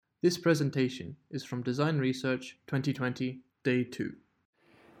This presentation is from Design Research 2020, Day 2.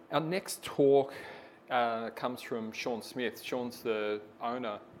 Our next talk comes from Sean Smith. Sean's the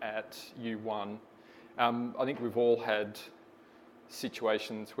owner at U1. I think we've all had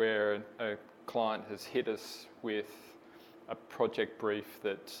situations where a client has hit us with a project brief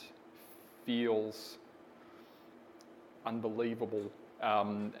that feels unbelievable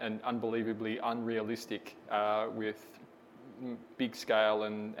and unbelievably unrealistic with big scale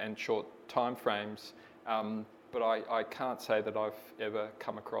and short time frames. But I can't say that I've ever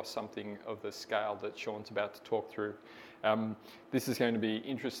come across something of the scale that Sean's about to talk through. This is going to be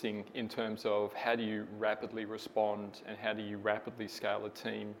interesting in terms of how do you rapidly respond and how do you rapidly scale a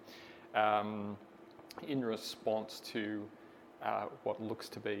team in response to what looks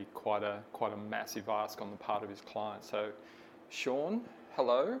to be quite a massive ask on the part of his client. So, Sean,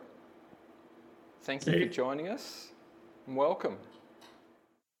 hello. Thank you for joining us and welcome.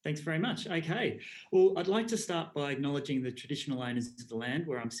 Thanks very much. Okay. Well, I'd like to start by acknowledging the traditional owners of the land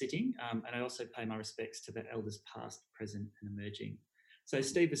where I'm sitting, and I also pay my respects to the elders past, present and emerging. So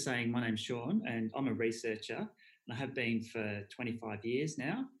Steve was saying, my name's Sean and I'm a researcher and I have been for 25 years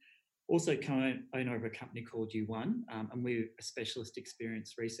now. Also co-owner of a company called U1, and we're a specialist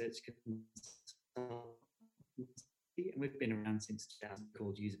experience research consultancy, and we've been around since 2000,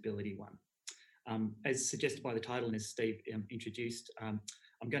 called Usability One. As suggested by the title and as Steve introduced, I'm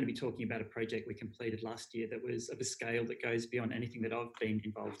going to be talking about a project we completed last year that was of a scale that goes beyond anything that I've been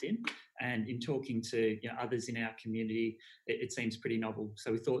involved in. And in talking to others in our community, it seems pretty novel.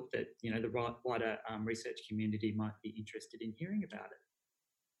 So we thought that the wider research community might be interested in hearing about it.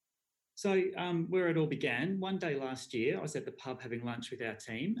 So where it all began, one day last year, I was at the pub having lunch with our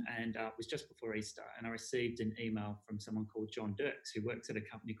team, and it was just before Easter, and I received an email from someone called John Dirks, who works at a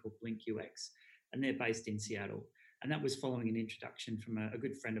company called Blink UX, and they're based in Seattle. And that was following an introduction from a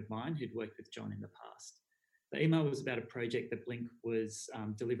good friend of mine who'd worked with John in the past. The email was about a project that Blink was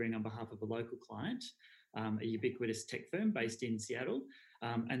delivering on behalf of a local client, a ubiquitous tech firm based in Seattle,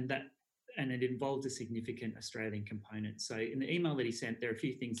 and it involved a significant Australian component. So in the email that he sent, there are a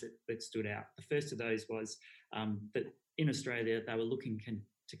few things that stood out. The first of those was that in Australia, they were looking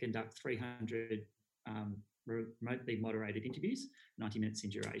to conduct 300 remotely moderated interviews, 90 minutes in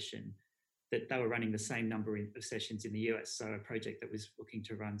duration, that they were running the same number of sessions in the US. So a project that was looking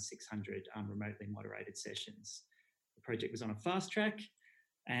to run 600 remotely moderated sessions. The project was on a fast track,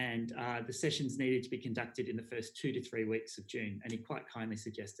 and the sessions needed to be conducted in the first 2 to 3 weeks of June. And he quite kindly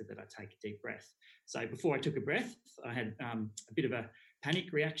suggested that I take a deep breath. So before I took a breath, I had a bit of a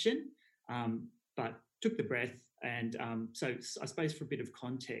panic reaction, but took the breath. And so I suppose for a bit of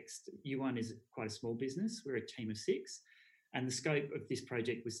context, U1 is quite a small business. We're a team of 6. And the scope of this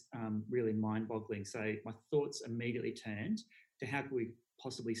project was really mind-boggling. So my thoughts immediately turned to how could we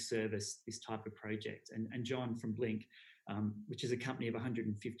possibly service this type of project. And John from Blink, which is a company of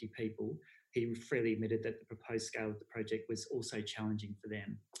 150 people, he freely admitted that the proposed scale of the project was also challenging for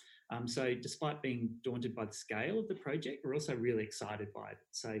them. So despite being daunted by the scale of the project, we're also really excited by it.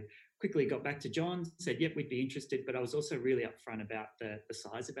 So quickly got back to John, said, yep, we'd be interested, but I was also really upfront about the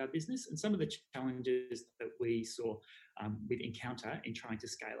size of our business and some of the challenges that we saw we'd encounter in trying to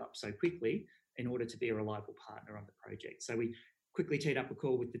scale up so quickly in order to be a reliable partner on the project. So we quickly teed up a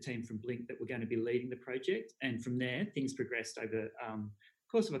call with the team from Blink that were going to be leading the project. And from there, things progressed over the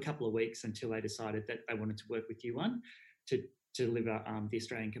course of a couple of weeks until they decided that they wanted to work with U1 to deliver the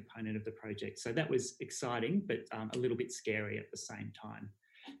Australian component of the project. So that was exciting, but a little bit scary at the same time.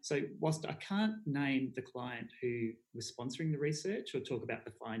 So whilst I can't name the client who was sponsoring the research or talk about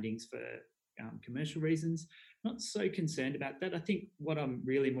the findings for commercial reasons, not so concerned about that. I think what I'm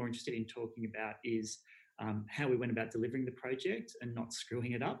really more interested in talking about is how we went about delivering the project and not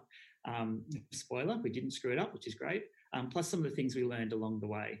screwing it up. Spoiler, we didn't screw it up, which is great. Plus some of the things we learned along the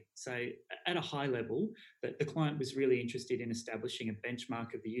way. So at a high level, the client was really interested in establishing a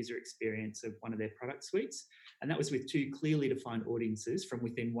benchmark of the user experience of one of their product suites. And that was with 2 clearly defined audiences from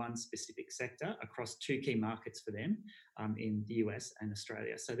within one specific sector across 2 key markets for them in the US and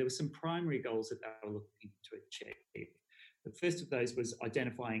Australia. So there were some primary goals that they were looking to achieve. The first of those was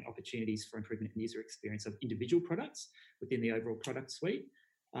identifying opportunities for improvement in user experience of individual products within the overall product suite.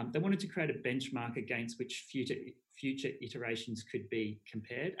 They wanted to create a benchmark against which future iterations could be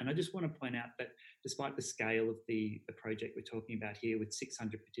compared. And I just want to point out that despite the scale of the project we're talking about here with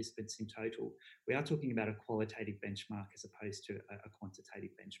 600 participants in total, we are talking about a qualitative benchmark as opposed to a quantitative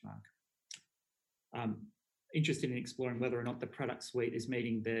benchmark. Interested in exploring whether or not the product suite is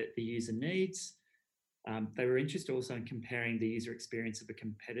meeting the user needs. They were interested also in comparing the user experience of a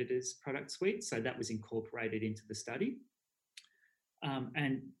competitor's product suite. So that was incorporated into the study.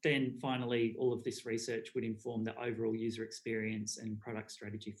 And then finally, all of this research would inform the overall user experience and product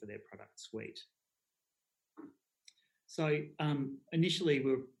strategy for their product suite. So initially,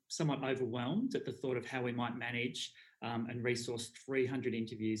 we were somewhat overwhelmed at the thought of how we might manage and resource 300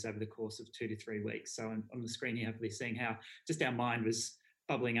 interviews over the course of 2 to 3 weeks. So on the screen here, hopefully seeing how just our mind was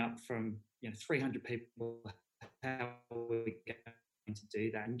bubbling up from 300 people, how we're going to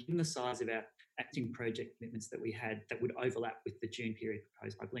do that. And given the size of our acting project commitments that we had, that would overlap with the June period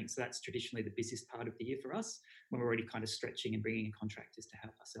proposed by Blink. So that's traditionally the busiest part of the year for us, when we're already kind of stretching and bringing in contractors to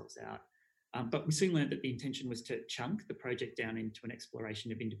help ourselves out. But we soon learned that the intention was to chunk the project down into an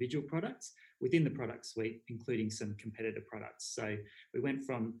exploration of individual products within the product suite, including some competitor products. So we went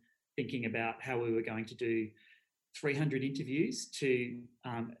from thinking about how we were going to do 300 interviews to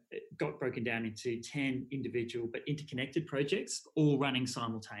got broken down into 10 individual but interconnected projects, all running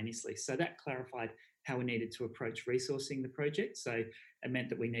simultaneously. So that clarified how we needed to approach resourcing the project. So it meant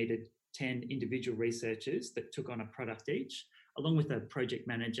that we needed 10 individual researchers that took on a product each, along with a project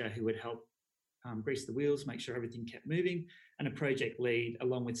manager who would help grease the wheels, make sure everything kept moving, and a project lead,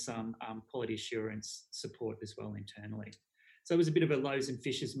 along with some quality assurance support as well internally. So it was a bit of a loaves and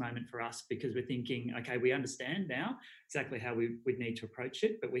fishes moment for us, because we're thinking, okay, we understand now exactly how we would need to approach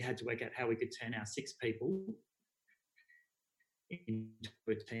it, but we had to work out how we could turn our 6 people into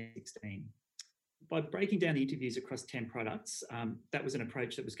a team of 16. By breaking down the interviews across 10 products, that was an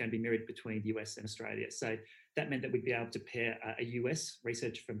approach that was going to be mirrored between the US and Australia. So that meant that we'd be able to pair a US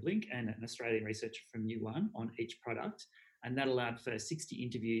researcher from Blink and an Australian researcher from U1 on each product. And that allowed for 60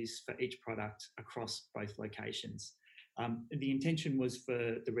 interviews for each product across both locations. The intention was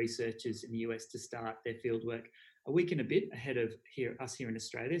for the researchers in the US to start their fieldwork a week and a bit ahead of us here in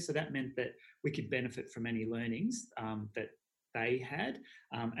Australia. So that meant that we could benefit from any learnings that they had.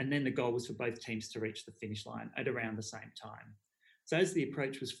 And then the goal was for both teams to reach the finish line at around the same time. So as the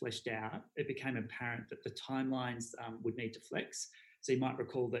approach was fleshed out, it became apparent that the timelines would need to flex. So you might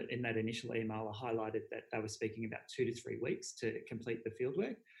recall that in that initial email, I highlighted that they were speaking about 2 to 3 weeks to complete the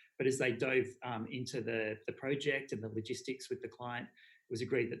fieldwork. But as they dove into the project and the logistics with the client, it was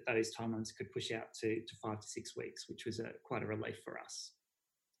agreed that those timelines could push out to 5 to 6 weeks, which was quite a relief for us.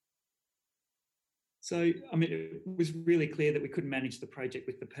 So, I mean, it was really clear that we couldn't manage the project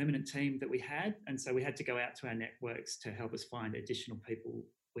with the permanent team that we had. And so we had to go out to our networks to help us find additional people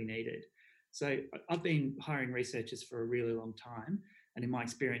we needed. So I've been hiring researchers for a really long time. And in my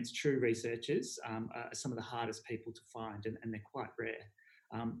experience, true researchers are some of the hardest people to find, and they're quite rare.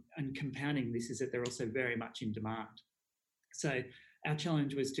 And compounding this is that they're also very much in demand. So our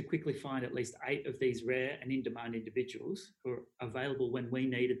challenge was to quickly find at least 8 of these rare and in-demand individuals who are available when we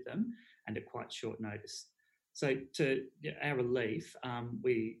needed them and at quite short notice. So to our relief,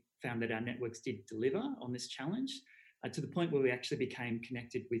 we found that our networks did deliver on this challenge to the point where we actually became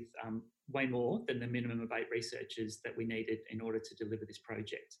connected with way more than the minimum of 8 researchers that we needed in order to deliver this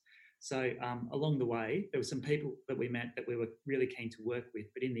project. So along the way, there were some people that we met that we were really keen to work with,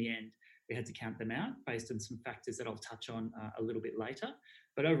 but in the end, we had to count them out based on some factors that I'll touch on a little bit later.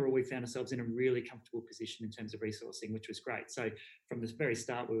 But overall, we found ourselves in a really comfortable position in terms of resourcing, which was great. So from the very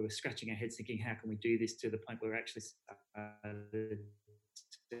start, we were scratching our heads thinking, how can we do this, to the point where we actually started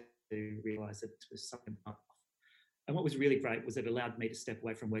to realise that it was something up. And what was really great was it allowed me to step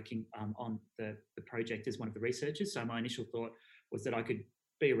away from working on the project as one of the researchers. So my initial thought was that I could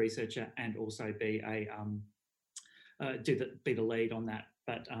be a researcher and also be be the lead on that.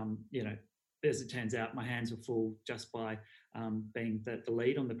 But as it turns out, my hands were full just by being the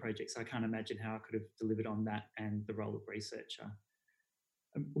lead on the project. So I can't imagine how I could have delivered on that and the role of researcher.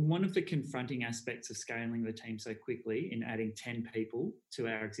 One of the confronting aspects of scaling the team so quickly in adding 10 people to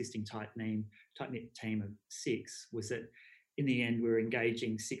our existing tight-knit team of 6 was that in the end, we were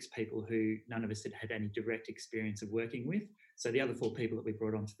engaging 6 people who none of us had had any direct experience of working with. So the other 4 people that we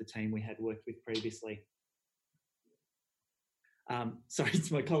brought onto the team we had worked with previously. Sorry,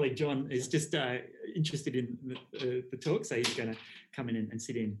 it's my colleague John is just interested in the talk, so he's going to come in and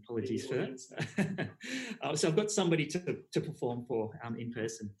sit in. Apologies for that. So I've got somebody to perform for in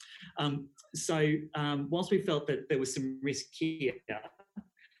person. Whilst we felt that there was some risk here,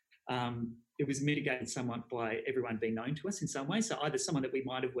 it was mitigated somewhat by everyone being known to us in some way. So either someone that we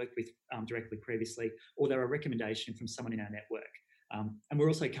might have worked with directly previously, or they're a recommendation from someone in our network. And we're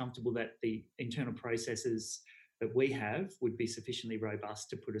also comfortable that the internal processes that we have would be sufficiently robust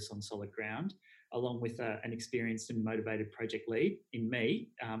to put us on solid ground, along with an experienced and motivated project lead in me,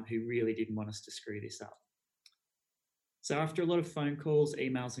 who really didn't want us to screw this up. So after a lot of phone calls,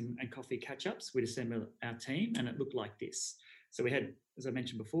 emails and coffee catch-ups, we'd assembled our team, and it looked like this. So we had, as I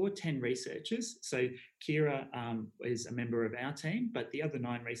mentioned before, 10 researchers. So Kira is a member of our team, but the other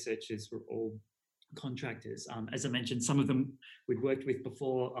 9 researchers were all contractors. As I mentioned, some of them we'd worked with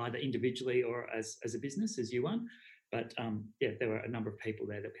before, either individually or as a business, as U1. But yeah, there were a number of people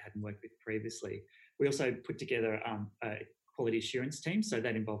there that we hadn't worked with previously. We also put together a quality assurance team. So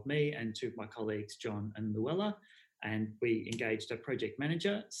that involved me and 2 of my colleagues, John and Luella. And we engaged a project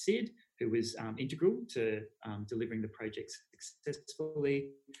manager, Sid, who was integral to delivering the project successfully,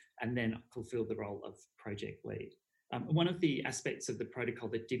 and then fulfilled the role of project lead. One of the aspects of the protocol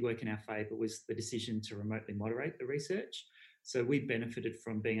that did work in our favour was the decision to remotely moderate the research. So we benefited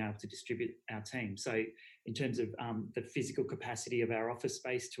from being able to distribute our team. So in terms of the physical capacity of our office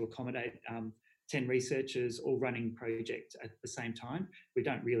space to accommodate 10 researchers all running project at the same time, we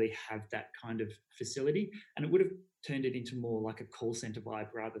don't really have that kind of facility. And it would have turned it into more like a call centre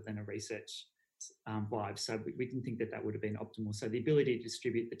vibe rather than a research vibe. So we didn't think that would have been optimal. So the ability to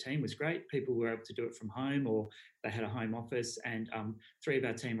distribute the team was great. People were able to do it from home, or they had a home office. And 3 of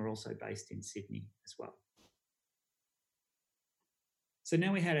our team are also based in Sydney as well. So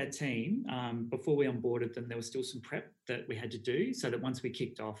now we had our team. Before we onboarded them, there was still some prep that we had to do so that once we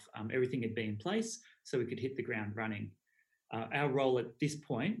kicked off, everything had been in place so we could hit the ground running. Our role at this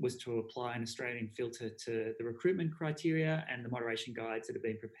point was to apply an Australian filter to the recruitment criteria and the moderation guides that have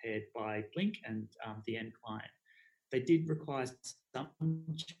been prepared by Blink and the end client. They did require some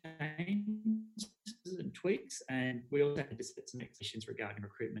changes and tweaks, and we also had to set some expectations regarding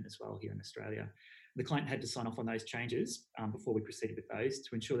recruitment as well here in Australia. The client had to sign off on those changes before we proceeded with those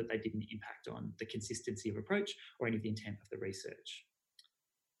to ensure that they didn't impact on the consistency of approach or any of the intent of the research.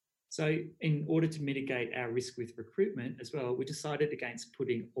 So in order to mitigate our risk with recruitment as well, we decided against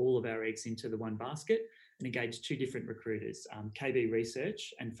putting all of our eggs into the one basket and engaged 2 different recruiters, KB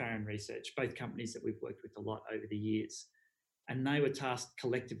Research and Farron Research, both companies that we've worked with a lot over the years. And they were tasked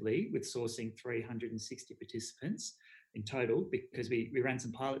collectively with sourcing 360 participants in total, because we ran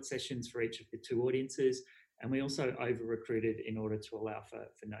some pilot sessions for each of the 2 audiences, and we also over-recruited in order to allow for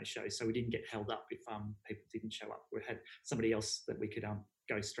no-shows. So we didn't get held up if people didn't show up. We had somebody else that we could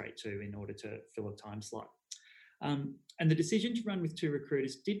go straight to in order to fill a time slot. And the decision to run with 2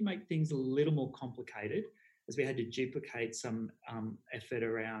 recruiters did make things a little more complicated, as we had to duplicate some effort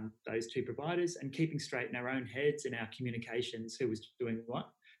around those 2 providers and keeping straight in our own heads and our communications who was doing what.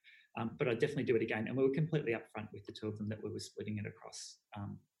 But I'd definitely do it again. And we were completely upfront with the 2 of them that we were splitting it across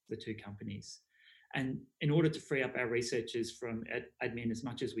the 2 companies. And in order to free up our researchers from admin as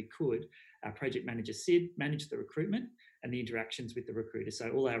much as we could, our project manager, Sid, managed the recruitment and the interactions with the recruiters. So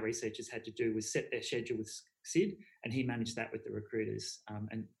all our researchers had to do was set their schedule with Sid, and he managed that with the recruiters.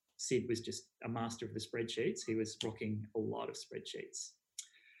 And Sid was just a master of the spreadsheets. He was rocking a lot of spreadsheets.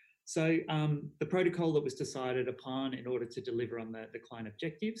 So the protocol that was decided upon in order to deliver on the client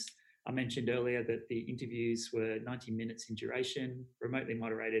objectives, I mentioned earlier that the interviews were 90 minutes in duration, remotely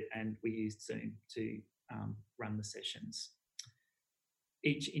moderated, and we used Zoom to run the sessions.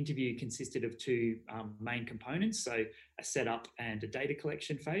 Each interview consisted of 2 main components, so a setup and a data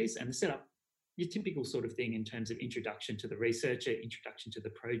collection phase. And the setup, your typical sort of thing in terms of introduction to the researcher, introduction to the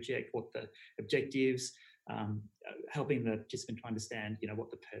project, what the objectives, helping the participant to understand,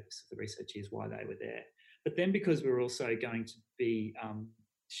 what the purpose of the research is, why they were there. But then because we were also going to be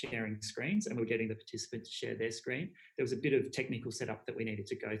sharing screens and we're getting the participant to share their screen, there was a bit of technical setup that we needed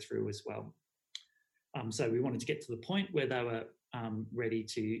to go through as well. So we wanted to get to the point where they were ready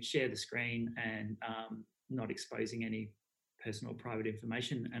to share the screen and not exposing any personal private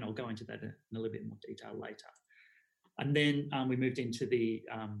information. And I'll go into that in a little bit more detail later. And then we moved into the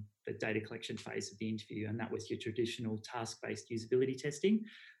data collection phase of the interview, and that was your traditional task-based usability testing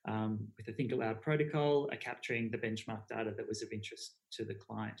with a Think Aloud protocol, capturing the benchmark data that was of interest to the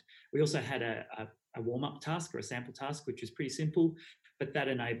client. We also had a warm-up task or a sample task, which was pretty simple, but that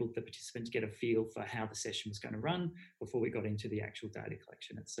enabled the participant to get a feel for how the session was going to run before we got into the actual data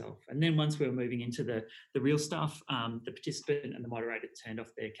collection itself. And then once we were moving into the real stuff, the participant and the moderator turned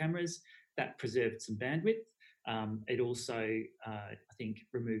off their cameras. That preserved some bandwidth. It also, I think,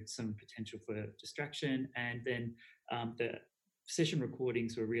 removed some potential for distraction, and then the session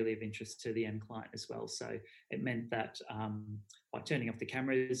recordings were really of interest to the end client as well. So it meant that by turning off the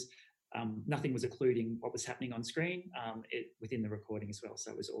cameras, nothing was occluding what was happening on screen within the recording as well.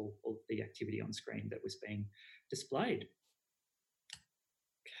 So it was all the activity on screen that was being displayed.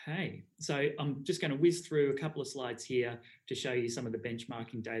 Okay, so I'm just going to whiz through a couple of slides here to show you some of the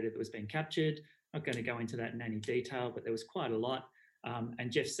benchmarking data that was being captured. Not going to go into that in any detail, but there was quite a lot.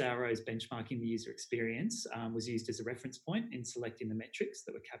 And Jeff Sauro's benchmarking the user experience was used as a reference point in selecting the metrics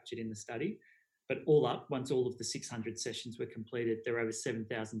that were captured in the study. But all up, once all of the 600 sessions were completed, there are over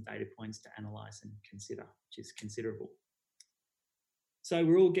 7,000 data points to analyse and consider, which is considerable. So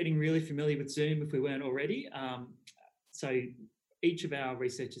we're all getting really familiar with Zoom if we weren't already. So each of our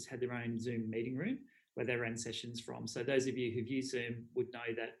researchers had their own Zoom meeting room where they ran sessions from. So those of you who've used Zoom would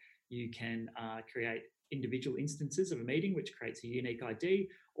know that you can create individual instances of a meeting, which creates a unique ID,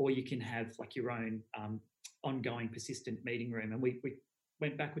 or you can have like your own ongoing persistent meeting room. And we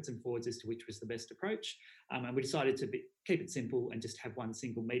went backwards and forwards as to which was the best approach. And we decided to keep it simple and just have one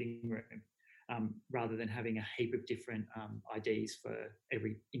single meeting room rather than having a heap of different IDs for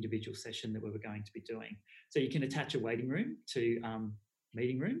every individual session that we were going to be doing. So you can attach a waiting room to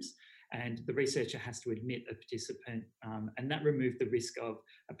meeting rooms, and the researcher has to admit a participant, and that removed the risk of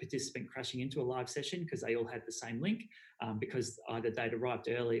a participant crashing into a live session because they all had the same link, because either they'd arrived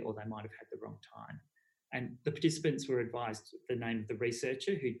early or they might have had the wrong time. And the participants were advised the name of the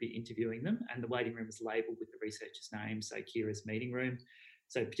researcher who'd be interviewing them, and the waiting room was labelled with the researcher's name, so Kira's meeting room.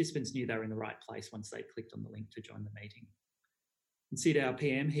 So participants knew they were in the right place once they clicked on the link to join the meeting. And Sid, our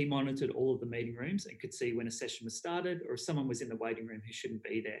PM, he monitored all of the meeting rooms and could see when a session was started or if someone was in the waiting room who shouldn't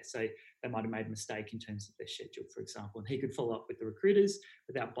be there. So they might have made a mistake in terms of their schedule, for example, and he could follow up with the recruiters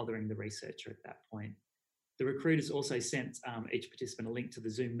without bothering the researcher at that point. The recruiters also sent each participant a link to the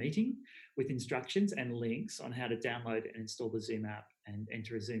Zoom meeting with instructions and links on how to download and install the Zoom app and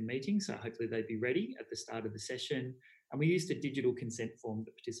enter a Zoom meeting. So hopefully they'd be ready at the start of the session. And we used a digital consent form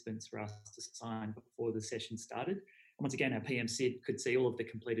that participants were asked to sign before the session started. And once again, our PM Sid could see all of the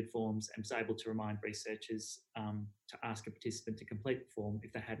completed forms and was able to remind researchers to ask a participant to complete the form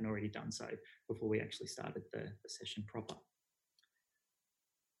if they hadn't already done so before we actually started the session proper.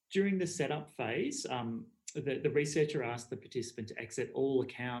 During the setup phase, the researcher asked the participant to exit all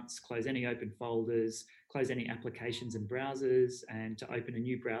accounts, close any open folders, close any applications and browsers, and to open a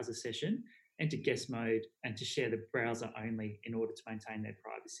new browser session, enter guest mode, and to share the browser only in order to maintain their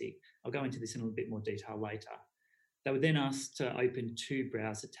privacy. I'll go into this in a little bit more detail later. They were then asked to open 2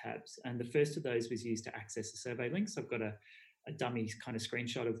 browser tabs, and the first of those was used to access a survey link. So I've got a dummy kind of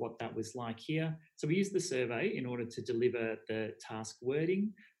screenshot of what that was like here. So we used the survey in order to deliver the task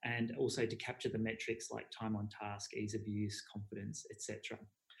wording and also to capture the metrics like time on task, ease of use, confidence, etc.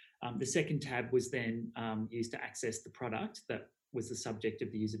 The second tab was then used to access the product that was the subject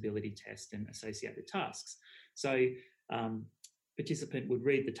of the usability test and associated tasks. So participant would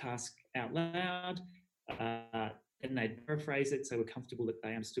read the task out loud, and they'd paraphrase it so we're comfortable that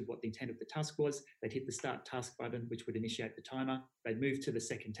they understood what the intent of the task was. They'd hit the start task button, which would initiate the timer. They'd move to the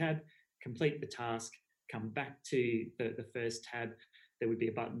second tab, complete the task, come back to the first tab. There would be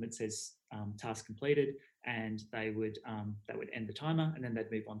a button that says task completed, and they would end the timer, and then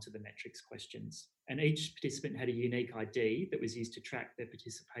they'd move on to the metrics questions. And each participant had a unique ID that was used to track their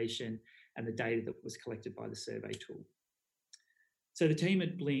participation and the data that was collected by the survey tool. So the team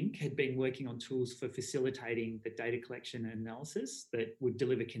at Blink had been working on tools for facilitating the data collection and analysis that would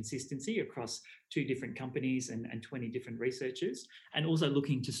deliver consistency across 2 different companies and 20 different researchers, and also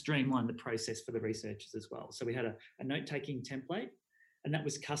looking to streamline the process for the researchers as well. So we had a note-taking template, and that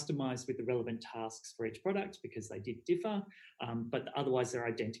was customized with the relevant tasks for each product because they did differ, but otherwise they're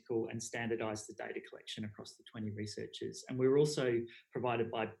identical, and standardized the data collection across the 20 researchers. And we were also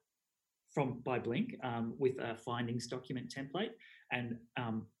provided by Blink with a findings document template, and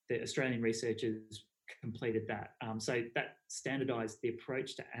the Australian researchers completed that. So that standardised the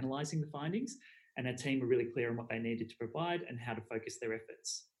approach to analysing the findings, and our team were really clear on what they needed to provide and how to focus their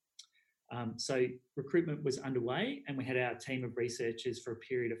efforts. So recruitment was underway, and we had our team of researchers for a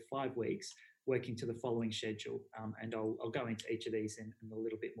period of 5 weeks working to the following schedule. And I'll go into each of these in a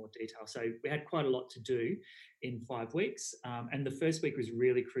little bit more detail. So we had quite a lot to do in 5 weeks. And the first week was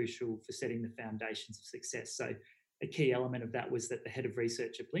really crucial for setting the foundations of success. So a key element of that was that the head of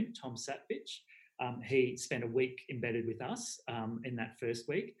research at Blink, Tom Satvich, he spent a week embedded with us in that first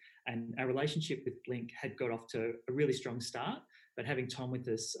week. And our relationship with Blink had got off to a really strong start, but having Tom with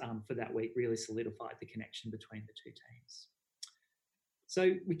us for that week really solidified the connection between the 2 teams.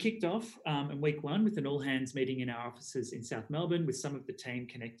 So we kicked off in week 1 with an all-hands meeting in our offices in South Melbourne, with some of the team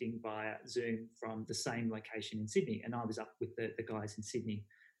connecting via Zoom from the same location in Sydney. And I was up with the guys in Sydney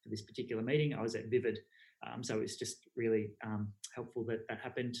for this particular meeting. I was at Vivid, so it's just really helpful that that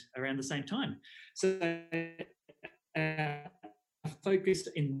happened around the same time. So focused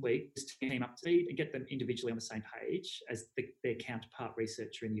in the week was to team up to speed and get them individually on the same page as their counterpart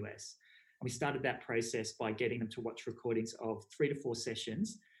researcher in the US. And we started that process by getting them to watch recordings of 3 to 4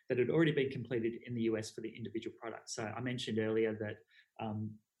 sessions that had already been completed in the US for the individual products. So I mentioned earlier that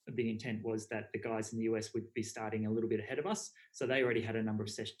the intent was that the guys in the US would be starting a little bit ahead of us. So they already had a number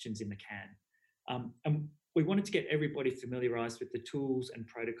of sessions in the can. And we wanted to get everybody familiarised with the tools and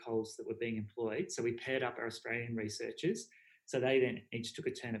protocols that were being employed. So we paired up our Australian researchers. So they then each took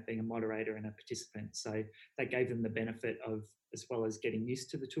a turn at being a moderator and a participant. So that gave them the benefit of, as well as getting used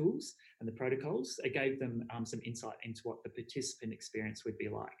to the tools and the protocols, it gave them some insight into what the participant experience would be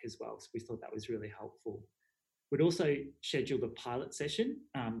like as well. So we thought that was really helpful. We'd also scheduled a pilot session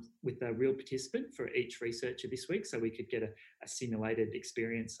with a real participant for each researcher this week, so we could get a simulated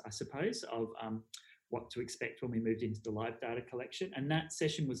experience, I suppose, of what to expect when we moved into the live data collection. And that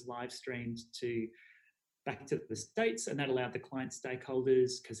session was live streamed back to the States, and that allowed the client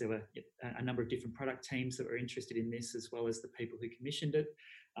stakeholders, because there were a number of different product teams that were interested in this, as well as the people who commissioned it,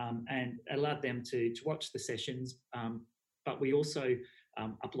 and allowed them to watch the sessions. But we also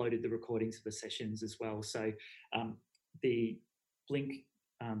uploaded the recordings of the sessions as well. So the Blink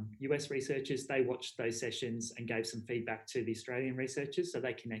US researchers, they watched those sessions and gave some feedback to the Australian researchers. So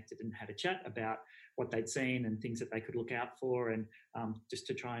they connected and had a chat about what they'd seen and things that they could look out for, and just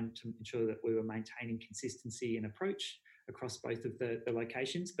to try and to ensure that we were maintaining consistency and approach across both of the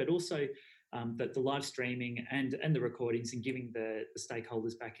locations, but also that the live streaming and the recordings, and giving the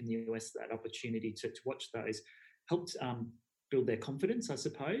stakeholders back in the US that opportunity to watch those helped build their confidence, I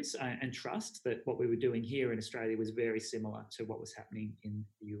suppose, and trust that what we were doing here in Australia was very similar to what was happening in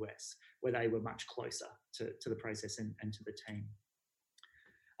the US, where they were much closer to the process and to the team.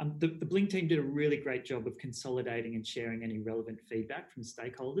 The Blink team did a really great job of consolidating and sharing any relevant feedback from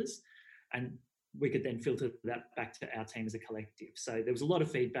stakeholders, and we could then filter that back to our team as a collective. So there was a lot of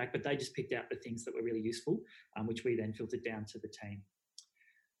feedback, but they just picked out the things that were really useful, which we then filtered down to the team.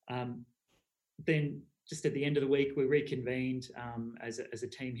 Then just at the end of the week, we reconvened as a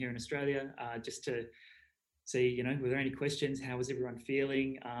team here in Australia, just to see, were there any questions? How was everyone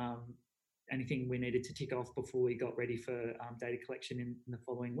feeling? Anything we needed to tick off before we got ready for data collection in the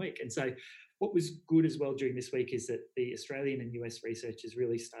following week. And so what was good as well during this week is that the Australian and US researchers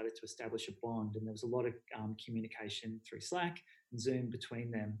really started to establish a bond, and there was a lot of communication through Slack and Zoom between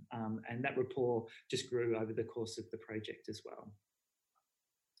them. And that rapport just grew over the course of the project as well.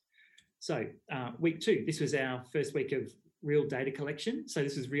 So week 2, this was our first week of real data collection. So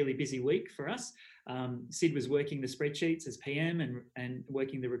this was a really busy week for us. Sid was working the spreadsheets as PM and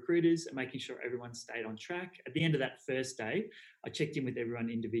working the recruiters and making sure everyone stayed on track. At the end of that first day, I checked in with everyone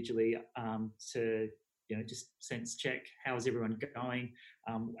individually to just sense check, how is everyone going,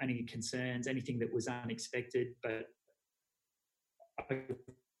 any concerns, anything that was unexpected, but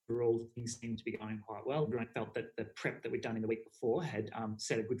overall things seemed to be going quite well. I felt that the prep that we'd done in the week before had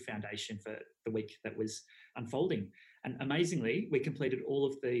set a good foundation for the week that was unfolding. And amazingly, we completed all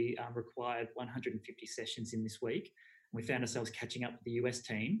of the required 150 sessions in this week. We found ourselves catching up with the US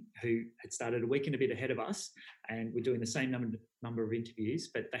team, who had started a week and a bit ahead of us, and we're doing the same number of interviews,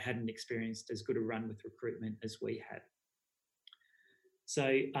 but they hadn't experienced as good a run with recruitment as we had.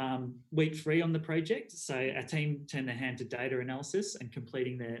 So week 3 on the project, so our team turned their hand to data analysis and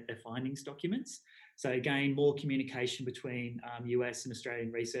completing their findings documents. So again, more communication between US and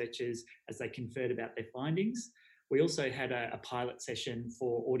Australian researchers as they conferred about their findings. We also had a pilot session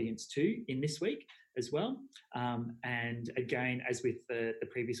for Audience 2 in this week as well. And again, as with the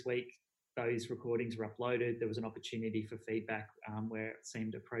previous week, those recordings were uploaded. There was an opportunity for feedback where it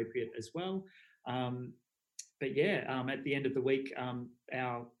seemed appropriate as well. But yeah, at the end of the week,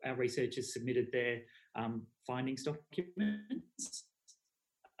 our researchers submitted their findings documents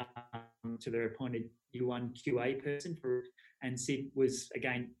to their appointed U1 QA person, and Sid was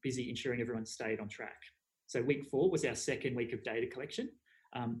again busy ensuring everyone stayed on track. So week 4 was our second week of data collection.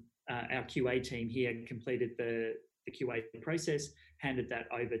 Our QA team here completed the QA process, handed that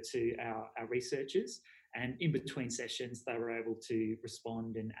over to our researchers, and in between sessions, they were able to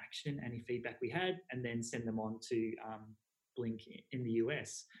respond and action any feedback we had, and then send them on to Blink in the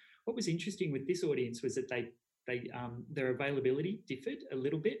US. What was interesting with this audience was that their availability differed a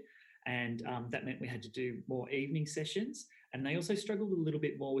little bit, and that meant we had to do more evening sessions, and they also struggled a little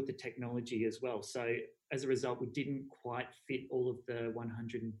bit more with the technology as well. So as a result, we didn't quite fit all of the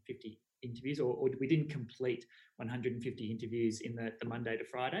 150 interviews, or we didn't complete 150 interviews in the Monday to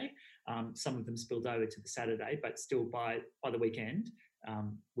Friday. Some of them spilled over to the Saturday, but still by the weekend,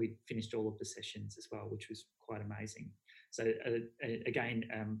 we finished all of the sessions as well, which was quite amazing. So again,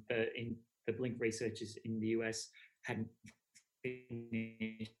 the Blink researchers in the US hadn't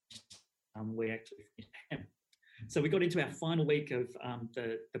finished, we actually finished. So we got into our final week of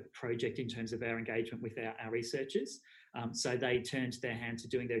the project in terms of our engagement with our researchers. So they turned their hand to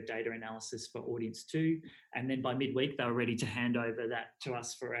doing their data analysis for audience 2. And then by midweek, they were ready to hand over that to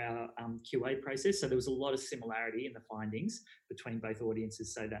us for our QA process. So there was a lot of similarity in the findings between both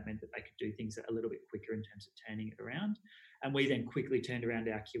audiences. So that meant that they could do things a little bit quicker in terms of turning it around. And we then quickly turned around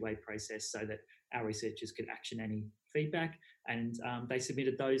our QA process so that our researchers could action any feedback. And they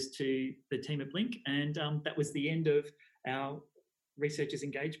submitted those to the team at Blink. And that was the end of our researchers'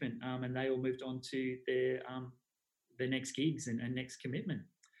 engagement. And they all moved on to their next gigs and next commitment.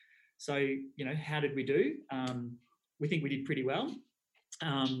 So, you know, how did we do? We think we did pretty well.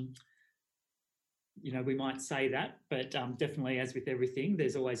 You know, we might say that, but definitely, as with everything,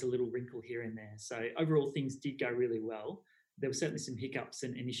 there's always a little wrinkle here and there. So overall, things did go really well. There were certainly some hiccups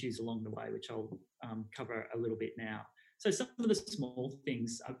and issues along the way, which I'll cover a little bit now. So some of the small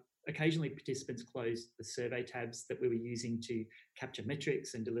things, occasionally participants closed the survey tabs that we were using to capture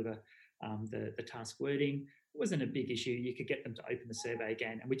metrics and deliver the task wording. It wasn't a big issue. You could get them to open the survey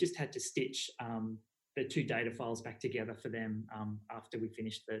again, and we just had to stitch the 2 data files back together for them after we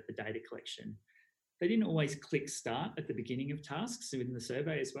finished the data collection. They didn't always click start at the beginning of tasks within the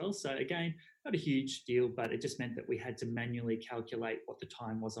survey as well. So again, not a huge deal, but it just meant that we had to manually calculate what the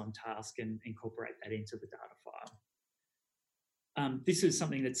time was on task and incorporate that into the data file. This is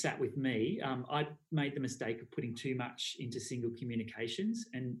something that sat with me. I made the mistake of putting too much into single communications,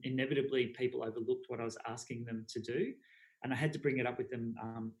 and inevitably people overlooked what I was asking them to do. And I had to bring it up with them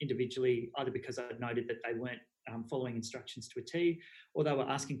individually, either because I'd noted that they weren't following instructions to a T, or they were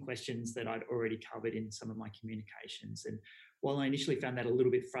asking questions that I'd already covered in some of my communications. And while I initially found that a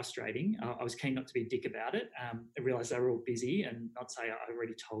little bit frustrating, I was keen not to be a dick about it. I realised they were all busy and not say, I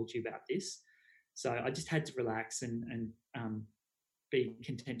already told you about this. So I just had to relax and be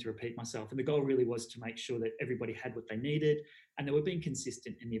content to repeat myself. And the goal really was to make sure that everybody had what they needed and they were being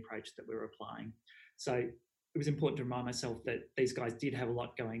consistent in the approach that we were applying. So it was important to remind myself that these guys did have a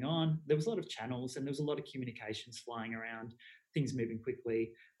lot going on. There was a lot of channels and there was a lot of communications flying around, things moving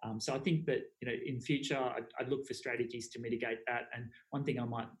quickly. So I think that, you know, in future, I'd look for strategies to mitigate that. And one thing I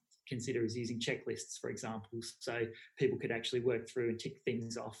might consider is using checklists, for example, so people could actually work through and tick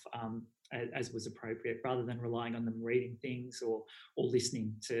things off as was appropriate, rather than relying on them reading things or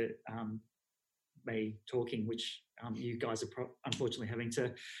listening to me talking, which you guys are unfortunately having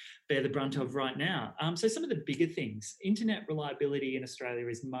to bear the brunt of right now. So some of the bigger things, internet reliability in Australia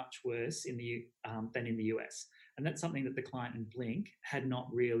is much worse than in the US. And that's something that the client in Blink had not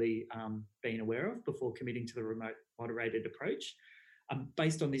really been aware of before committing to the remote moderated approach.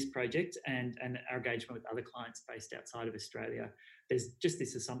 Based on this project and our engagement with other clients based outside of Australia, there's just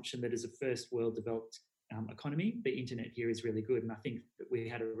this assumption that as a first world developed economy, the internet here is really good. And I think that we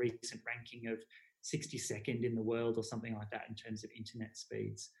had a recent ranking of 62nd in the world or something like that in terms of internet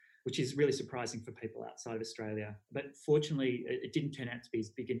speeds, which is really surprising for people outside of Australia. But fortunately, it didn't turn out to be as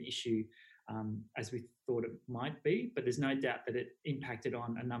big an issue as we thought it might be. But there's no doubt that it impacted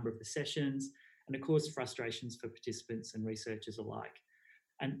on a number of the sessions, and it caused frustrations for participants and researchers alike.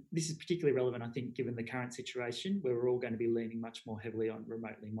 And this is particularly relevant, I think, given the current situation where we're all going to be leaning much more heavily on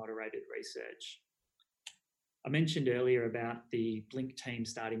remotely moderated research. I mentioned earlier about the Blink team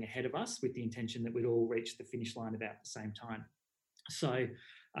starting ahead of us with the intention that we'd all reach the finish line about the same time. So,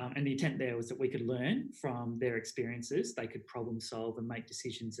 and the intent there was that we could learn from their experiences, they could problem solve and make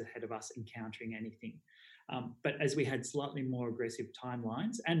decisions ahead of us encountering anything. But as we had slightly more aggressive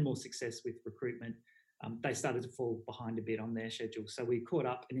timelines and more success with recruitment, they started to fall behind a bit on their schedule. So we caught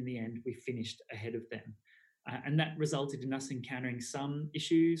up, and in the end, we finished ahead of them. And that resulted in us encountering some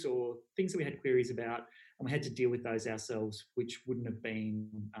issues or things that we had queries about, and we had to deal with those ourselves, which wouldn't have been,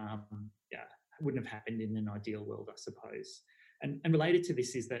 wouldn't have happened in an ideal world, I suppose. And related to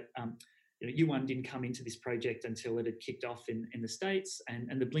this is that U1 didn't come into this project until it had kicked off in the States,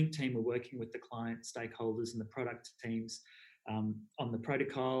 and the Blink team were working with the client stakeholders and the product teams on the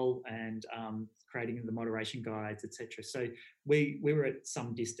protocol and creating the moderation guides, etc. So we were at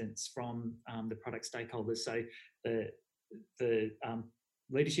some distance from the product stakeholders. So the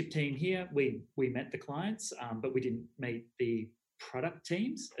leadership team here, we met the clients, but we didn't meet the product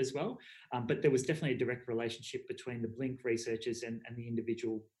teams as well. But there was definitely a direct relationship between the Blink researchers and the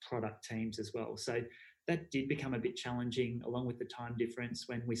individual product teams as well. So that did become a bit challenging, along with the time difference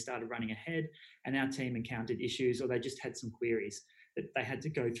when we started running ahead and our team encountered issues, or they just had some queries that they had to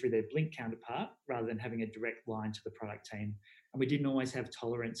go through their Blink counterpart rather than having a direct line to the product team. And we didn't always have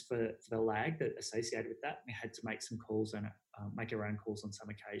tolerance for the lag that associated with that. We had to make some calls and make our own calls on some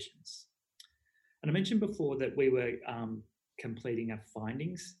occasions. And I mentioned before that we were completing a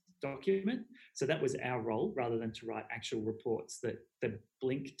findings document. So that was our role rather than to write actual reports. That the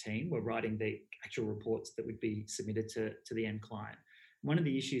Blink team were writing the actual reports that would be submitted to the end client. One of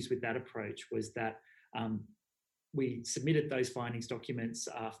the issues with that approach was that we submitted those findings documents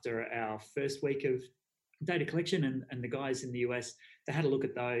after our first week of data collection, and the guys in the US, they had a look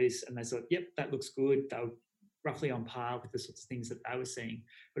at those and they thought, yep, that looks good. They were roughly on par with the sorts of things that they were seeing.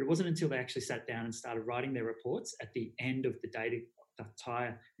 But it wasn't until they actually sat down and started writing their reports at the end of the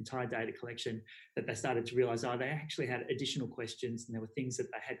entire data collection that they started to realise, they actually had additional questions and there were things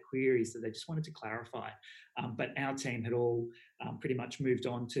that they had queries that they just wanted to clarify. But our team had all pretty much moved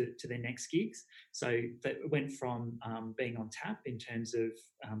on to their next gigs. So that went from being on tap in terms of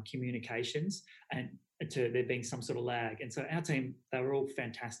communications and to there being some sort of lag. And so our team, they were all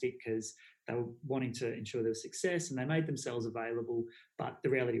fantastic because they were wanting to ensure there was success and they made themselves available. But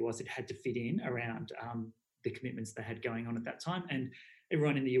the reality was it had to fit in around the commitments they had going on at that time. And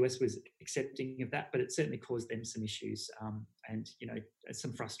everyone in the US was accepting of that, but it certainly caused them some issues and,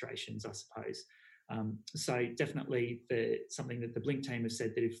 some frustrations, I suppose. So definitely something that the Blink team have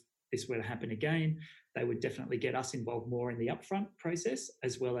said that if this were to happen again, they would definitely get us involved more in the upfront process,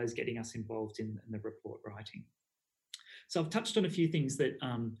 as well as getting us involved in the report writing. So I've touched on a few things that,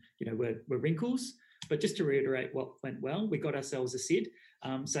 were wrinkles, but just to reiterate what went well, we got ourselves a SID.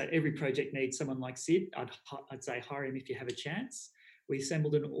 So every project needs someone like Sid. I'd say hire him if you have a chance. We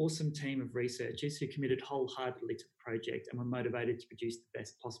assembled an awesome team of researchers who committed wholeheartedly to the project and were motivated to produce the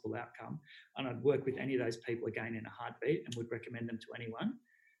best possible outcome. And I'd work with any of those people again in a heartbeat and would recommend them to anyone.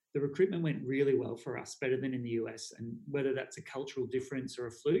 The recruitment went really well for us, better than in the US. And whether that's a cultural difference or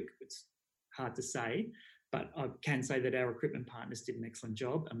a fluke, it's hard to say. But I can say that our recruitment partners did an excellent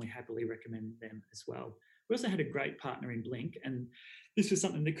job and we happily recommend them as well. We also had a great partner in Blink, and this was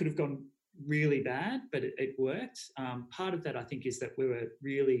something that could have gone really bad, but it worked. Part of that, I think, is that we were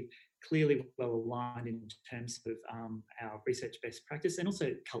really clearly well aligned in terms of our research best practice and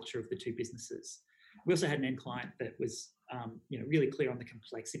also culture of the two businesses. We also had an end client that was really clear on the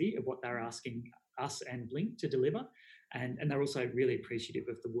complexity of what they were asking us and Blink to deliver, and they're also really appreciative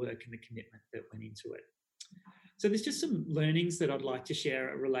of the work and the commitment that went into it. So there's just some learnings that I'd like to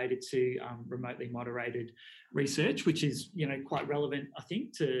share related to remotely moderated research, which is quite relevant, I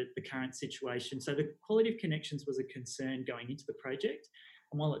think, to the current situation. So the quality of connections was a concern going into the project.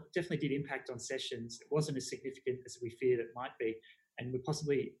 And while it definitely did impact on sessions, it wasn't as significant as we feared it might be. And we're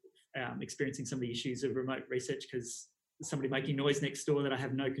possibly experiencing some of the issues of remote research because there's somebody making noise next door that I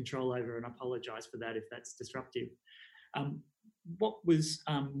have no control over, and I apologise for that if that's disruptive. What was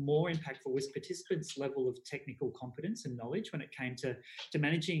more impactful was participants' level of technical competence and knowledge when it came to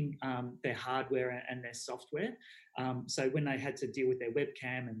managing their hardware and their software. So when they had to deal with their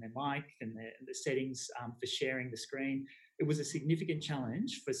webcam and their mic and the settings for sharing the screen, it was a significant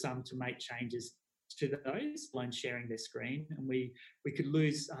challenge for some to make changes to those, let alone sharing their screen. And we could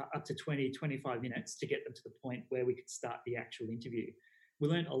lose up to 20, 25 minutes to get them to the point where we could start the actual interview. We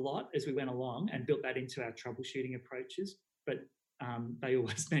learned a lot as we went along and built that into our troubleshooting approaches, but they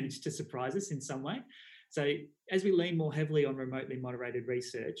always managed to surprise us in some way. So as we lean more heavily on remotely moderated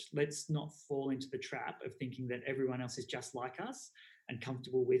research, let's not fall into the trap of thinking that everyone else is just like us and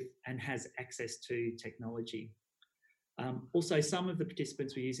comfortable with and has access to technology. Also, some of the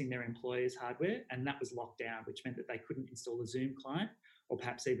participants were using their employer's hardware, and that was locked down, which meant that they couldn't install a Zoom client or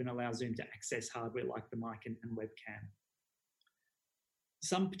perhaps even allow Zoom to access hardware like the mic and webcam.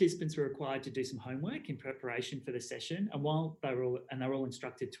 Some participants were required to do some homework in preparation for the session, and while they were all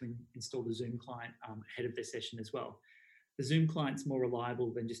instructed to install the Zoom client ahead of their session as well. The Zoom client's more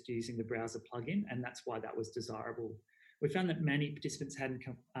reliable than just using the browser plugin, and that's why that was desirable. We found that many participants hadn't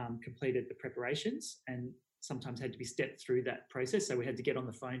completed the preparations and sometimes had to be stepped through that process. So we had to get on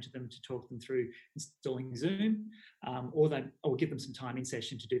the phone to them to talk them through installing Zoom, or give them some time in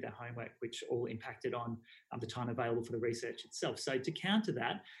session to do their homework, which all impacted on the time available for the research itself. So to counter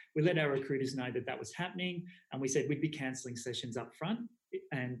that, we let our recruiters know that that was happening, and we said we'd be cancelling sessions up front,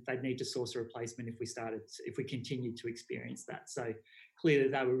 and they'd need to source a replacement if we continued to experience that. So clearly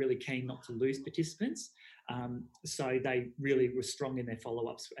they were really keen not to lose participants. So they really were strong in their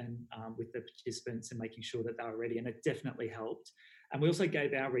follow-ups and with the participants and making sure that they were ready, and it definitely helped. And we also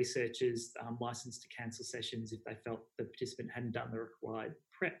gave our researchers license to cancel sessions if they felt the participant hadn't done the required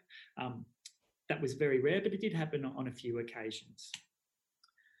prep. That was very rare, but it did happen on a few occasions.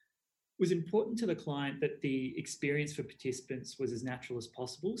 It was important to the client that the experience for participants was as natural as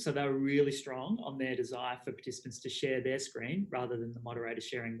possible. So they were really strong on their desire for participants to share their screen rather than the moderator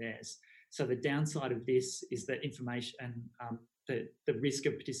sharing theirs. So the downside of this is that information and the risk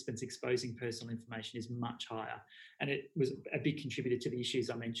of participants exposing personal information is much higher. And it was a big contributor to the issues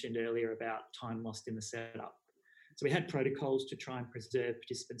I mentioned earlier about time lost in the setup. So we had protocols to try and preserve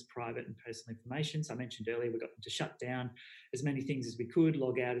participants' private and personal information. So I mentioned earlier, we got them to shut down as many things as we could,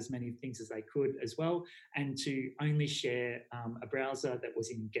 log out as many things as they could as well, and to only share a browser that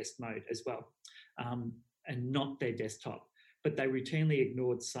was in guest mode as well, and not their desktop. But they routinely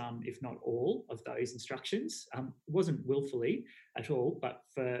ignored some, if not all, of those instructions. It wasn't willfully at all, but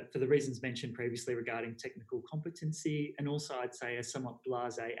for the reasons mentioned previously regarding technical competency, and also I'd say a somewhat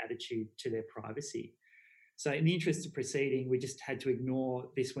blasé attitude to their privacy. So in the interest of proceeding, we just had to ignore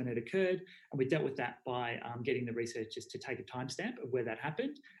this when it occurred, and we dealt with that by getting the researchers to take a timestamp of where that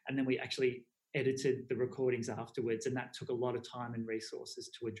happened, and then we actually edited the recordings afterwards, and that took a lot of time and resources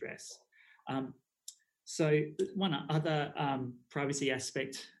to address. So one other privacy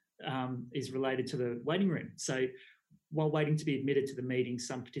aspect is related to the waiting room. So while waiting to be admitted to the meeting,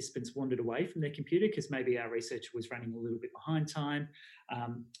 some participants wandered away from their computer because maybe our researcher was running a little bit behind time.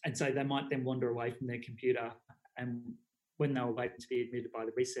 And so they might then wander away from their computer, and when they were waiting to be admitted by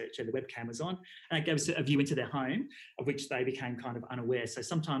the researcher, the webcam was on, and it gave us a view into their home, of which they became kind of unaware. So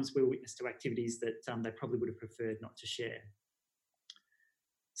sometimes we were witness to activities that they probably would have preferred not to share.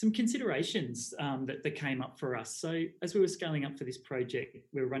 Some considerations that came up for us. So as we were scaling up for this project,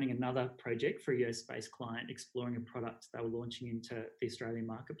 we were running another project for a US-based client exploring a product they were launching into the Australian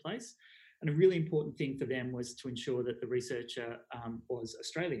marketplace. And a really important thing for them was to ensure that the researcher was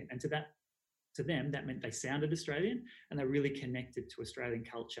Australian. And to them, that meant they sounded Australian and they really connected to Australian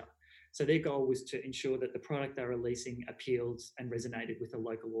culture. So their goal was to ensure that the product they were releasing appealed and resonated with a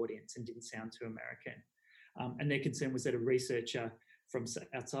local audience and didn't sound too American. And their concern was that a researcher from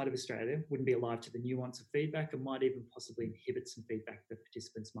outside of Australia wouldn't be alive to the nuance of feedback and might even possibly inhibit some feedback that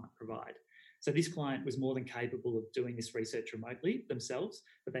participants might provide. So this client was more than capable of doing this research remotely themselves,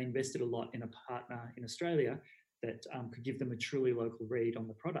 but they invested a lot in a partner in Australia that could give them a truly local read on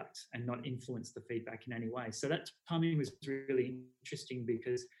the product and not influence the feedback in any way. So that timing was really interesting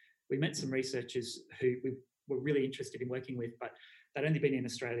because we met some researchers who we were really interested in working with, but they'd only been in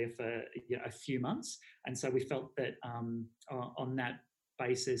Australia for a few months. And so we felt that on that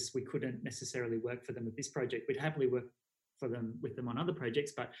basis, we couldn't necessarily work for them with this project. We'd happily work with them on other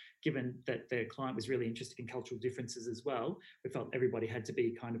projects, but given that the client was really interested in cultural differences as well, we felt everybody had to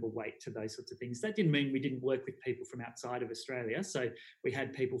be kind of a weight to those sorts of things. That didn't mean we didn't work with people from outside of Australia. So we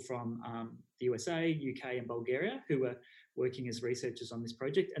had people from the USA, UK and Bulgaria who were working as researchers on this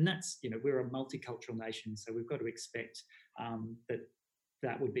project. And that's, we're a multicultural nation, so we've got to expect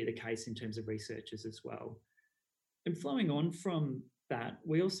that would be the case in terms of researchers as well. And flowing on from that,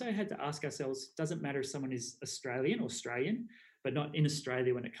 we also had to ask ourselves, does it matter if someone is Australian, but not in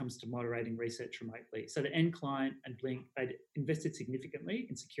Australia when it comes to moderating research remotely? So the end client and Blink, they'd invested significantly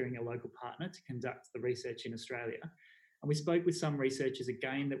in securing a local partner to conduct the research in Australia. And we spoke with some researchers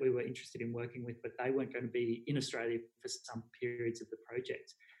again that we were interested in working with, but they weren't going to be in Australia for some periods of the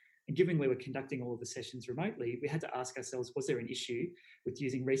project. And given we were conducting all of the sessions remotely, we had to ask ourselves, was there an issue with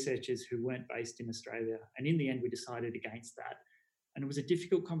using researchers who weren't based in Australia? And in the end, we decided against that. And it was a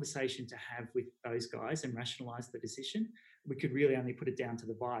difficult conversation to have with those guys and rationalise the decision. We could really only put it down to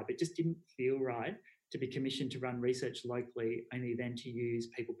the vibe. It just didn't feel right to be commissioned to run research locally, only then to use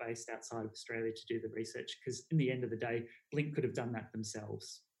people based outside of Australia to do the research, because in the end of the day, Blink could have done that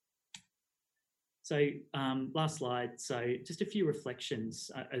themselves. So last slide. So just a few reflections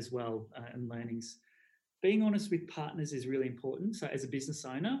as well and learnings. Being honest with partners is really important. So as a business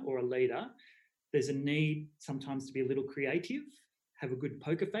owner or a leader, there's a need sometimes to be a little creative, have a good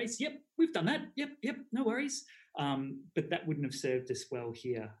poker face. Yep, we've done that. Yep, no worries. But that wouldn't have served us well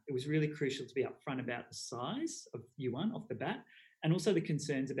here. It was really crucial to be upfront about the size of U1 off the bat, and also the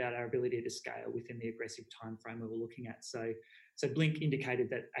concerns about our ability to scale within the aggressive timeframe we were looking at. So Blink indicated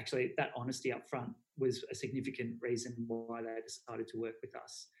that actually that honesty up front was a significant reason why they decided to work with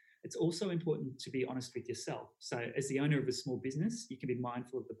us. It's also important to be honest with yourself. So as the owner of a small business, you can be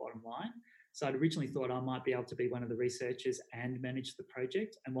mindful of the bottom line. So I'd originally thought I might be able to be one of the researchers and manage the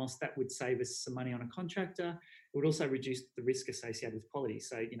project. And whilst that would save us some money on a contractor, it would also reduce the risk associated with quality.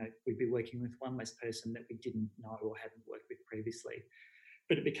 So, we'd be working with one less person that we didn't know or hadn't worked with previously.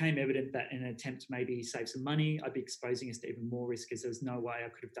 But it became evident that in an attempt to maybe save some money, I'd be exposing us to even more risk, as there was no way I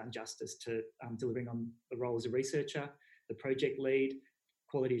could have done justice to delivering on the role as a researcher, the project lead,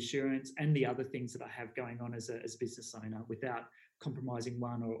 quality assurance, and the other things that I have going on as a business owner without compromising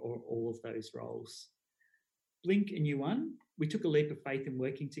one or all of those roles. Blink and U1, we took a leap of faith in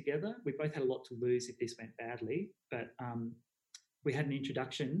working together. We both had a lot to lose if this went badly, but we had an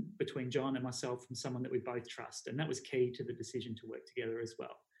introduction between John and myself from someone that we both trust, and that was key to the decision to work together as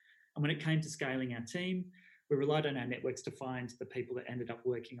well. And when it came to scaling our team, we relied on our networks to find the people that ended up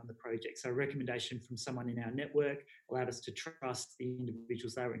working on the project. So a recommendation from someone in our network allowed us to trust the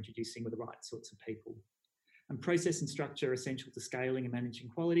individuals they were introducing were the right sorts of people. And process and structure are essential to scaling and managing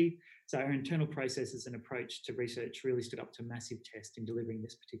quality. So our internal processes and approach to research really stood up to a massive test in delivering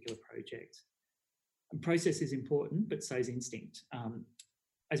this particular project. And process is important, but so is instinct.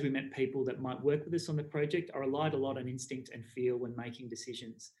 As we met people that might work with us on the project, I relied a lot on instinct and feel when making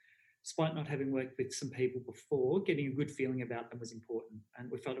decisions. Despite not having worked with some people before, getting a good feeling about them was important.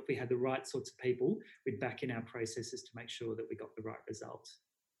 And we felt if we had the right sorts of people, we'd back in our processes to make sure that we got the right result.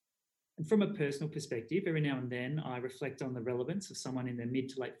 And from a personal perspective, every now and then I reflect on the relevance of someone in their mid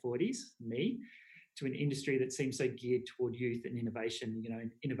to late 40s, me, to an industry that seems so geared toward youth and innovation. You know,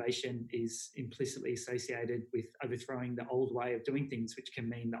 innovation is implicitly associated with overthrowing the old way of doing things, which can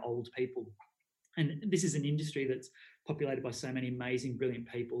mean the old people. And this is an industry that's populated by so many amazing, brilliant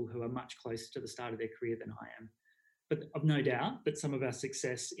people who are much closer to the start of their career than I am. But I've no doubt that some of our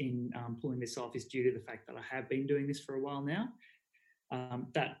success in pulling this off is due to the fact that I have been doing this for a while now. And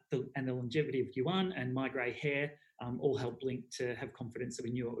the longevity of Yuan and my grey hair all help Blink to have confidence that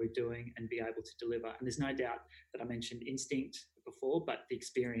we knew what we were doing and be able to deliver. And there's no doubt that I mentioned instinct before, but the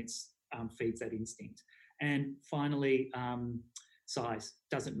experience feeds that instinct. And finally, size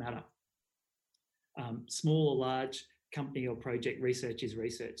doesn't matter. Small or large company or project, research is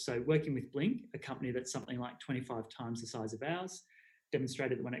research. So working with Blink, a company that's something like 25 times the size of ours,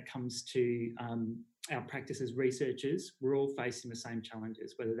 demonstrated that when it comes to our practice as researchers, we're all facing the same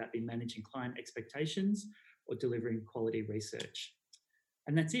challenges, whether that be managing client expectations or delivering quality research.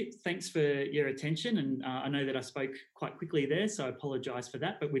 And that's it. Thanks for your attention. And I know that I spoke quite quickly there, so I apologise for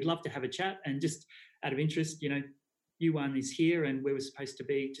that, but we'd love to have a chat. And just out of interest, you know, Yuan is here and we were supposed to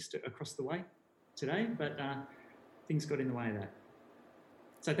be just across the way today, but things got in the way of that.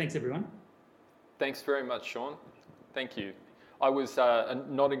 So thanks, everyone. Thanks very much, Sean. Thank you. I was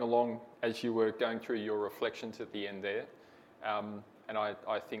nodding along as you were going through your reflections at the end there, and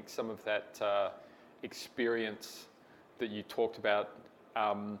I think some of that experience that you talked about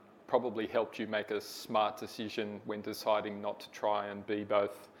probably helped you make a smart decision when deciding not to try and be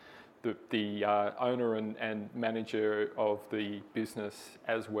both the owner and manager of the business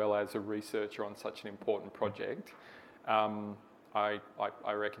as well as a researcher on such an important project. I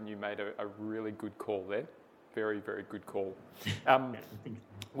reckon you made a really good call there. Very, very good call.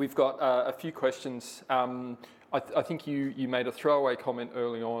 We've got a few questions. I think you made a throwaway comment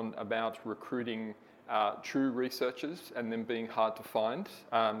early on about recruiting true researchers and them being hard to find.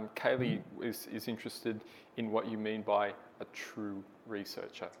 Kaylee is interested in what you mean by a true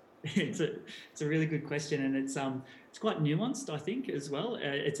researcher. It's a really good question, and it's quite nuanced, I think, as well.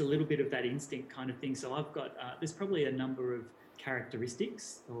 It's a little bit of that instinct kind of thing. So I've got there's probably a number of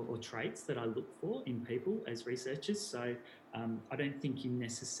characteristics or traits that I look for in people as researchers. So I don't think you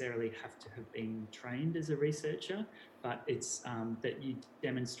necessarily have to have been trained as a researcher, but it's that you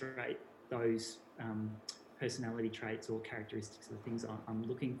demonstrate those personality traits or characteristics of the things I'm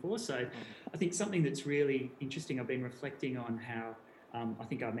looking for. So I think something that's really interesting, I've been reflecting on how I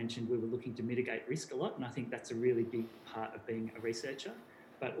think I mentioned we were looking to mitigate risk a lot, and I think that's a really big part of being a researcher.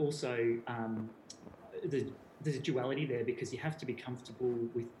 But also there's a duality there because you have to be comfortable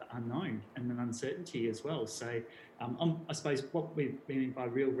with the unknown and the uncertainty as well. So I suppose what we mean by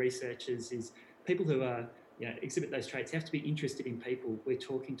real researchers is people who are, you know, exhibit those traits. You have to be interested in people. We're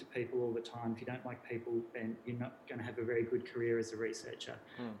talking to people all the time. If you don't like people, then you're not going to have a very good career as a researcher.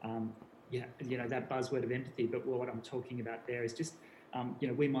 Yeah, you know, that buzzword of empathy, but what I'm talking about there is just, you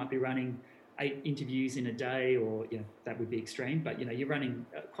know, we might be running 8 interviews in a day, or, you know, that would be extreme, but, you know, you're running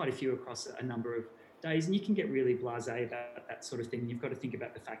quite a few across a number of days, and you can get really blasé about that sort of thing. You've got to think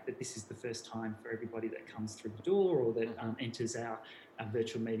about the fact that this is the first time for everybody that comes through the door or that enters our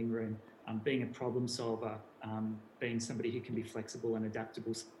virtual meeting room. Being a problem solver, being somebody who can be flexible and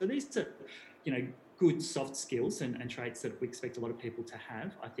adaptable. So these are, you know, good soft skills and traits that we expect a lot of people to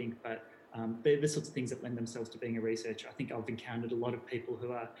have, I think, but they're the sorts of things that lend themselves to being a researcher. I think I've encountered a lot of people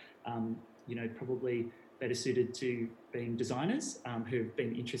who are, you know, probably better suited to being designers, who've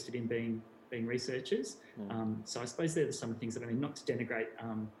been interested in being researchers. So I suppose they're some things that I mean, not to denigrate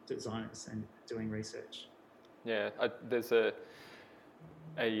designers and doing research. Yeah, there's a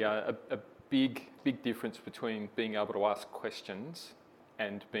big difference between being able to ask questions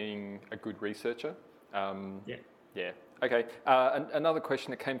and being a good researcher. Yeah. Okay. Another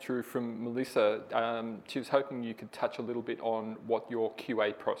question that came through from Melissa. She was hoping you could touch a little bit on what your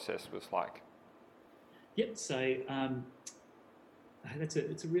QA process was like. Yep. So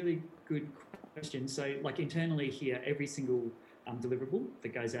It's a really good question. So, like internally here, every single deliverable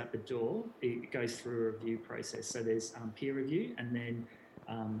that goes out the door, it goes through a review process. So there's peer review, and then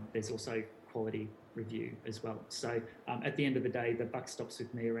there's also quality review as well. So at the end of the day, the buck stops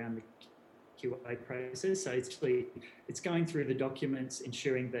with me around the QA process. So it's going through the documents,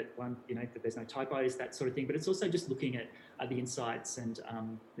 ensuring that that there's no typos, that sort of thing. But it's also just looking at the insights and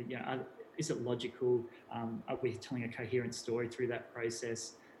is it logical? Are we telling a coherent story through that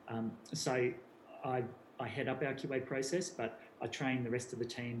process? So I head up our QA process, but I train the rest of the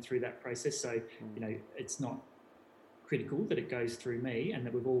team through that process. So it's not critical that it goes through me, and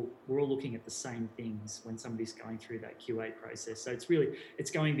that we're all looking at the same things when somebody's going through that QA process. So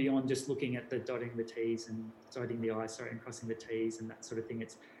it's going beyond just looking at the dotting the T's and dotting the I's, and crossing the T's and that sort of thing.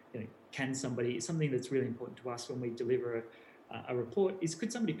 It's something that's really important to us when we deliver a report is,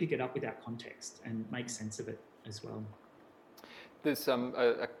 could somebody pick it up without context and make sense of it as well? There's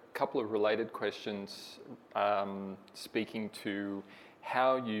a couple of related questions speaking to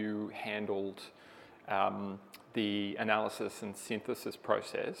how you handled the analysis and synthesis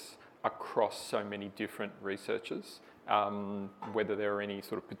process across so many different researchers, whether there are any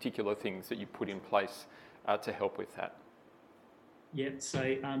sort of particular things that you put in place to help with that. Yeah,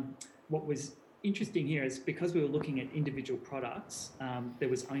 so what was interesting here is, because we were looking at individual products, there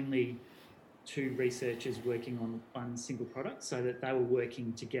was only 2 researchers working on one single product, so that they were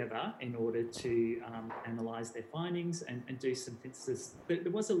working together in order to analyse their findings and do some synthesis.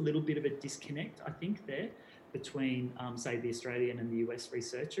 There was a little bit of a disconnect, I think, there between, say, the Australian and the US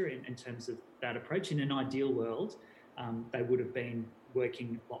researcher in terms of that approach. In an ideal world, they would have been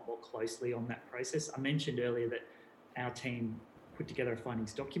working a lot more closely on that process. I mentioned earlier that our team put together a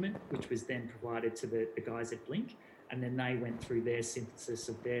findings document, which was then provided to the guys at Blink, and then they went through their synthesis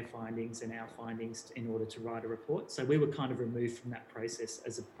of their findings and our findings in order to write a report. So we were kind of removed from that process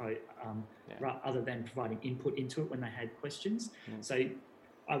other than providing input into it when they had questions. So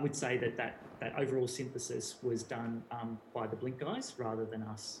I would say that overall synthesis was done by the Blink guys rather than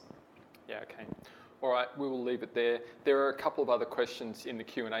us. Yeah, okay. All right, we will leave it there. There are a couple of other questions in the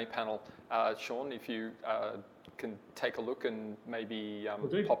Q&A panel. Sean, if you can take a look and maybe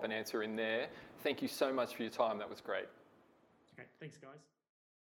pop an answer in there. Thank you so much for your time. That was great. Okay, thanks, guys.